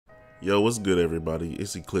Yo, what's good, everybody?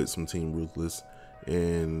 It's Eclipse from Team Ruthless,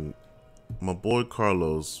 and my boy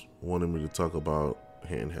Carlos wanted me to talk about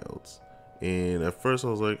handhelds. And at first, I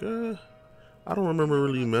was like, I don't remember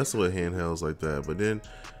really messing with handhelds like that. But then,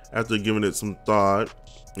 after giving it some thought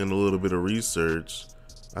and a little bit of research,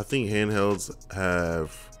 I think handhelds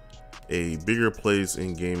have a bigger place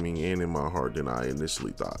in gaming and in my heart than I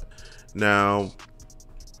initially thought. Now,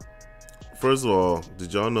 first of all,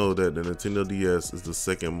 did y'all know that the Nintendo DS is the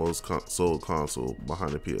second most sold console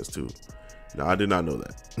behind the PS2? Now, I did not know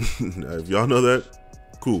that. Now, if y'all know that,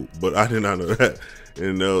 cool, but I did not know that,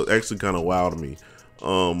 and that actually kind of wowed me.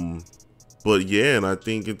 But yeah, and I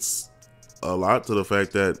think it's a lot to the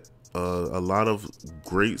fact that a lot of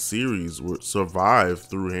great series were survived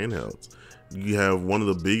through handhelds. You have one of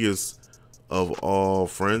the biggest of all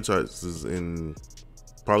franchises in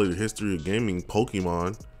probably the history of gaming,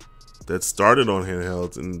 Pokemon, that started on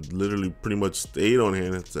handhelds and literally pretty much stayed on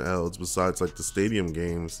handhelds besides like the stadium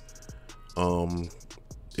games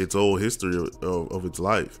its whole history of its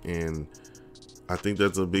life. And I think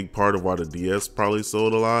that's a big part of why the DS probably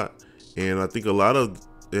sold a lot. And I think it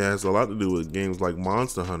has a lot to do with games like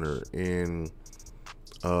Monster Hunter, and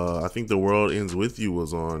I think The World Ends With You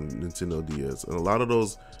was on Nintendo DS, and a lot of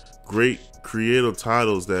those great creative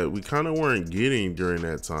titles that we kind of weren't getting during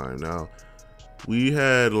that time. Now, we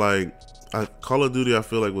had like Call of Duty, I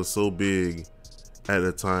feel like was so big at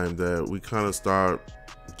the time that we kind of stopped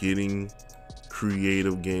getting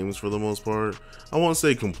creative games for the most part. I won't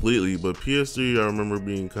say completely, but PS3, I remember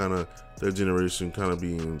being kind of, that generation kind of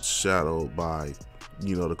being shadowed by,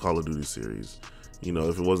 you know, the Call of Duty series. You know,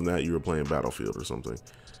 if it wasn't that, you were playing Battlefield or something.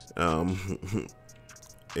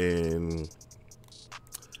 And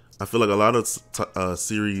I feel like a lot of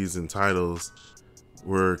series and titles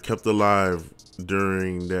were kept alive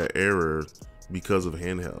during that era because of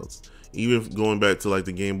handhelds. Even going back to like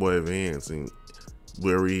the Game Boy Advance, and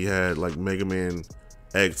where we had like Mega Man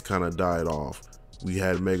X kind of died off. We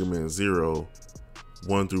had Mega Man 0,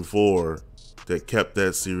 1 through 4 that kept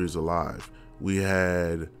that series alive. We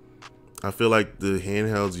had, I feel like the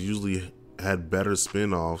handhelds usually had better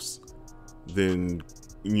spin-offs than,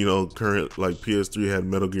 you know, current, like PS3 had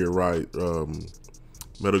Metal Gear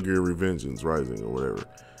Revengeance Rising or whatever,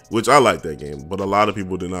 which I like that game, but a lot of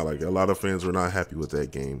people did not like it. A lot of fans were not happy with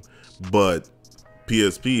that game. But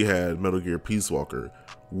PSP had Metal Gear Peace Walker,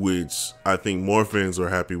 which I think more fans are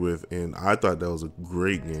happy with, and I thought that was a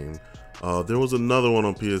great game. There was another one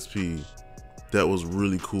on PSP that was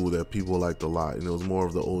really cool that people liked a lot, and it was more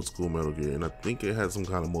of the old school Metal Gear, and I think it had some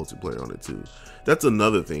kind of multiplayer on it too. That's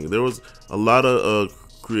another thing. There was a lot of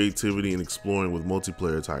creativity and exploring with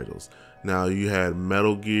multiplayer titles. Now, you had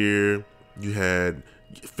Metal Gear, you had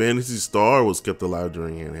Phantasy Star was kept alive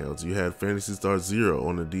during handhelds. You had Phantasy Star Zero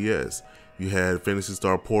on the DS. You had Phantasy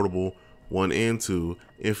Star Portable 1 and 2,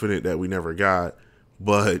 Infinite that we never got,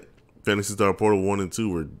 but Phantasy Star Portable 1 and 2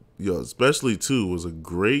 were, yo, especially 2 was a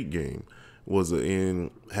great game.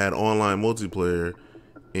 Had online multiplayer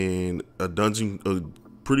and a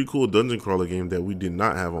pretty cool dungeon crawler game that we did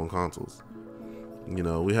not have on consoles. You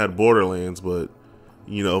know, we had Borderlands, but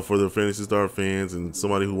you know, for the Phantasy Star fans and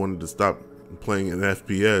somebody who wanted to stop playing an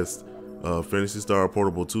FPS, Phantasy Star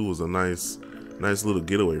Portable 2 was a nice little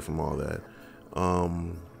getaway from all that.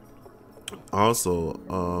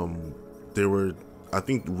 There were, I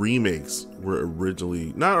think, remakes were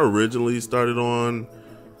not originally started on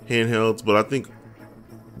handhelds, but I think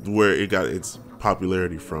where it got its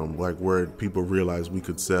popularity from, like where people realized we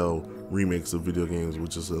could sell remakes of video games with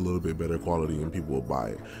just a little bit better quality and people would buy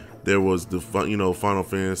it. There was the Final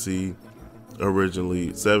Fantasy,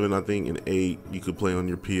 originally 7, I think, and 8 you could play on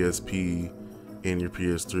your PSP and your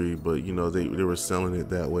PS3, but you know they were selling it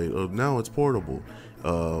that way. Now it's portable.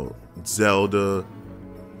 Zelda,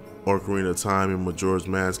 Ocarina of Time, and Majora's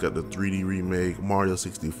Mask got the 3D remake. Mario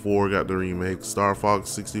 64 got the remake. Star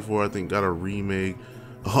Fox 64, I think, got a remake.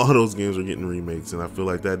 All those games are getting remakes, and I feel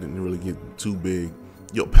like that didn't really get too big.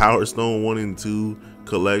 Yo, Power Stone 1 and 2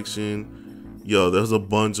 collection. Yo, there's a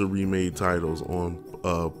bunch of remade titles on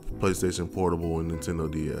PlayStation Portable and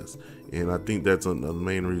Nintendo DS, and I think that's the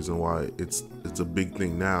main reason why it's a big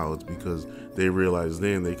thing now. It's because they realized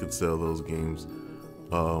then they could sell those games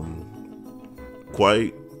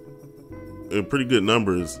quite in pretty good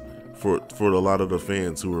numbers for a lot of the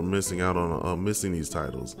fans who were missing out on missing these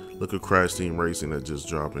titles. Look at Crash Team Racing that just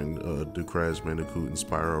dropped, in the Crash Bandicoot and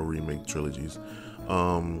Spyro remake trilogies.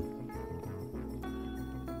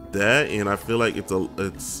 That, and I feel like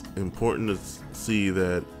it's important to see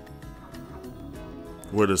that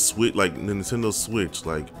where the Switch, like Nintendo Switch,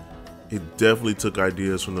 like it definitely took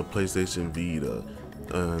ideas from the PlayStation Vita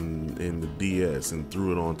and the DS and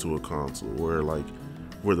threw it onto a console,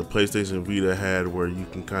 where the PlayStation Vita had, where you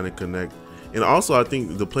can kind of connect. And also, I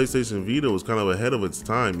think the PlayStation Vita was kind of ahead of its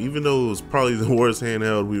time, even though it was probably the worst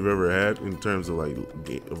handheld we've ever had in terms of like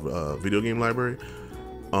video game library.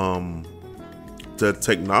 The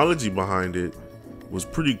technology behind it was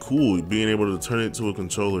pretty cool, being able to turn it to a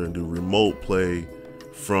controller and do remote play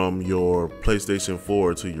from your PlayStation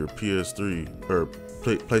 4 to your PS3 or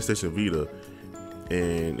PlayStation Vita.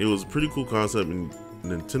 And it was a pretty cool concept, and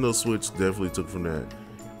Nintendo Switch definitely took from that.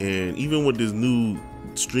 And even with this new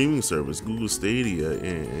streaming service, Google Stadia,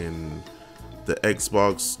 and the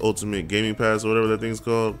Xbox Ultimate Gaming Pass, or whatever that thing's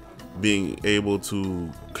called, being able to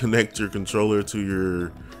connect your controller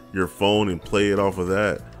to your phone and play it off of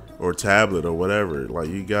that, or tablet or whatever, like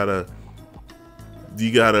you gotta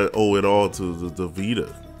owe it all to the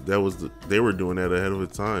Vita. They were doing that ahead of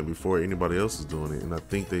its time before anybody else was doing it, and I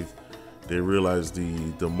think they realized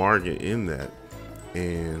the market in that.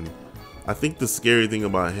 And I think the scary thing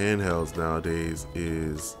about handhelds nowadays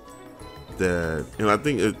is that, and I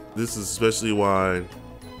think this is especially why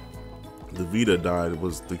the Vita died,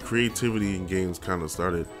 was the creativity in games kind of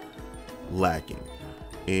started lacking.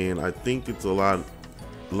 And I think it's a lot of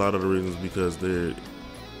the reasons because video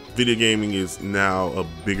gaming is now a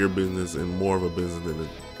bigger business and more of a business than it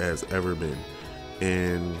has ever been.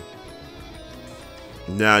 And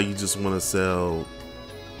now you just want to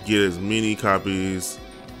get as many copies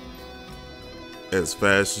as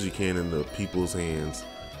fast as you can into people's hands,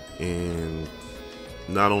 and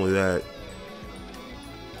not only that,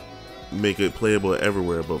 make it playable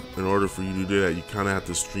everywhere. But in order for you to do that, you kind of have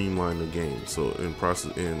to streamline the game. So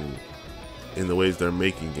in the ways they're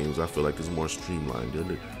making games, I feel like it's more streamlined.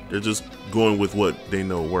 They're just going with what they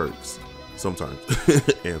know works sometimes.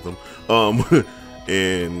 Anthem.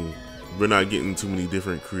 And we're not getting too many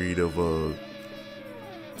different creative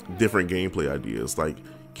different gameplay ideas. Like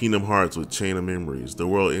Kingdom Hearts with Chain of Memories, The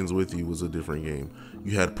World Ends With You was a different game.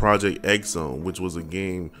 You had Project X Zone, which was a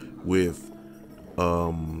game with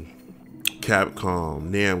Capcom,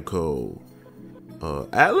 Namco,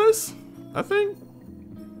 Atlas, I think.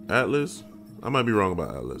 Atlas, I might be wrong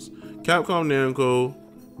about Atlas. Capcom, Namco,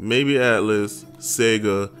 maybe Atlas,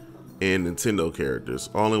 Sega, and Nintendo characters,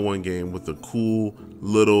 all in one game with a cool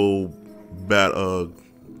little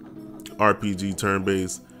RPG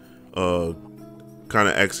turn-based kind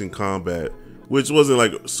of action combat, which wasn't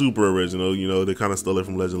like super original. You know, they kind of stole it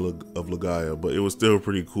from Legend of Legaia, but it was still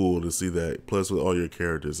pretty cool to see that, plus with all your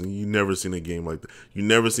characters. And you never seen a game like that. You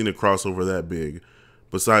never seen a crossover that big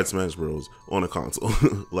besides Smash Bros on a console.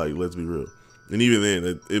 Like, let's be real. And even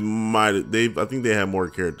then, I think they have more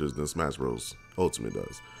characters than Smash Bros Ultimate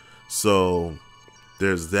does. So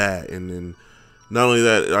there's that. And then not only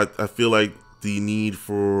that, I feel like the need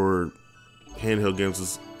for handheld games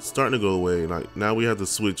is starting to go away. Like now we have the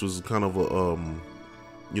Switch, which is kind of a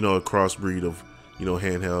a crossbreed of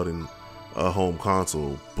handheld and a home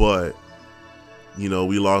console. But we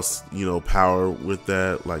lost power with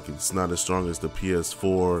that. Like it's not as strong as the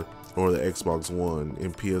PS4 or the Xbox One,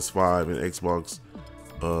 and PS5 and Xbox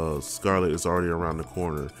Scarlet is already around the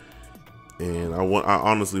corner. And I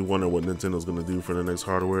honestly wonder what Nintendo's going to do for the next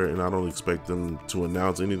hardware, and I don't expect them to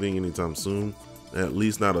announce anything anytime soon. At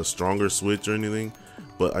least not a stronger Switch or anything,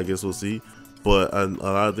 but I guess we'll see. But a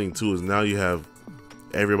lot of thing too is now you have,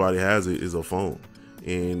 everybody has it, is a phone,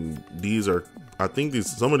 and I think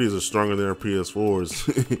some of these are stronger than our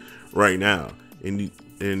PS4s right now.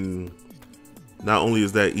 And not only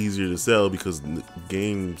is that easier to sell because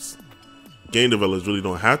game developers really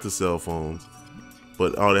don't have to sell phones,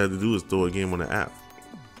 but all they have to do is throw a game on the app,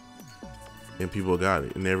 and people got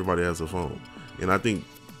it, and everybody has a phone. And I think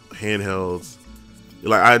handhelds,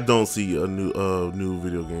 like I don't see a new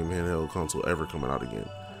video game handheld console ever coming out again.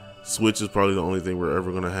 Switch is probably the only thing we're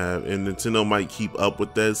ever gonna have, and Nintendo might keep up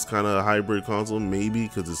with this kind of hybrid console, maybe,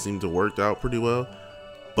 because it seemed to work out pretty well.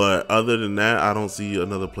 But other than that, I don't see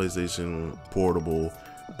another PlayStation portable.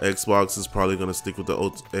 Xbox is probably gonna stick with the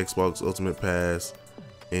Xbox Ultimate Pass,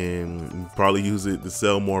 and probably use it to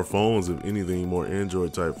sell more phones, if anything, more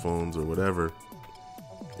Android type phones or whatever,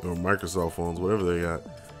 or Microsoft phones, whatever they got.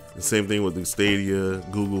 The same thing with the Stadia,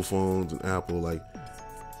 Google phones, and Apple. Like,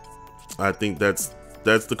 I think that's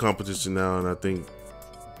the competition now, and I think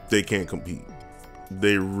they can't compete.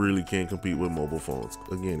 They really can't compete with mobile phones.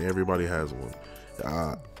 Again, everybody has one.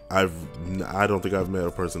 I don't think I've met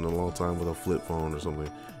a person in a long time with a flip phone or something.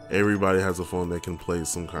 Everybody has a phone that can play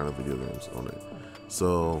some kind of video games on it.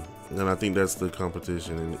 So, and I think that's the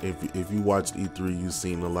competition. And if you watched E3, you've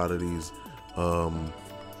seen a lot of these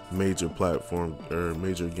major platforms or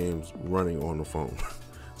major games running on the phone.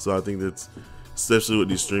 So I think that's especially with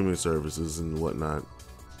these streaming services and whatnot.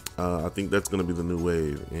 I think that's gonna be the new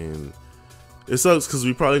wave, and it sucks because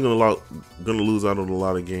we probably gonna lose out on a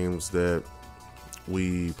lot of games that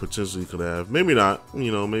we potentially could have. Maybe not,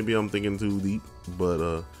 you know, maybe I'm thinking too deep,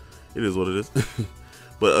 but it is what it is.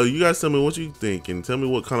 But you guys tell me what you think, and tell me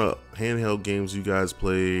what kind of handheld games you guys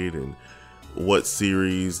played, and what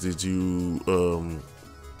series did you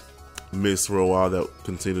miss for a while that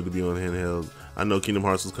continue to be on handheld. I know Kingdom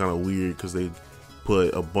Hearts was kind of weird because they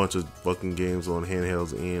put a bunch of fucking games on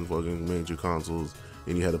handhelds and fucking major consoles,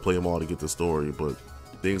 and you had to play them all to get the story. But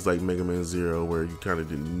things like Mega Man Zero, where you kind of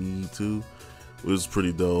didn't need to, it was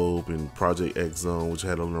pretty dope. And Project X Zone, which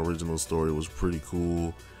had an original story, was pretty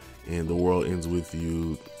cool. And The World Ends With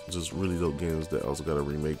You, just really dope games that also got a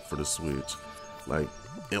remake for the Switch. Like,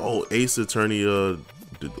 oh, Ace Attorney,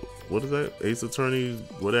 what is that? Ace Attorney,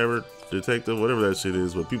 whatever, Detective, whatever that shit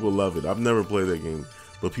is, but people love it. I've never played that game,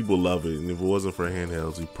 but people love it, and if it wasn't for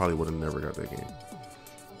handhelds, we probably would have never got that game.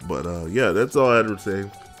 But yeah, that's all I had to say.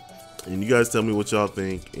 And you guys tell me what y'all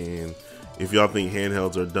think, and if y'all think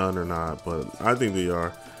handhelds are done or not. But I think they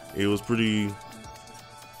are. It was pretty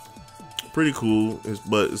cool,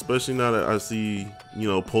 but especially now that I see, you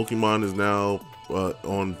know, Pokemon is now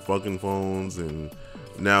on fucking phones, and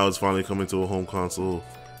now it's finally coming to a home console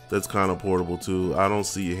that's kind of portable too. I don't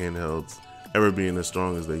see handhelds ever being as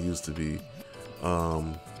strong as they used to be.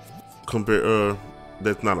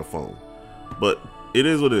 That's not a phone, but it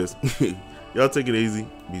is what it is. Y'all take it easy,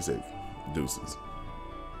 be safe, deuces.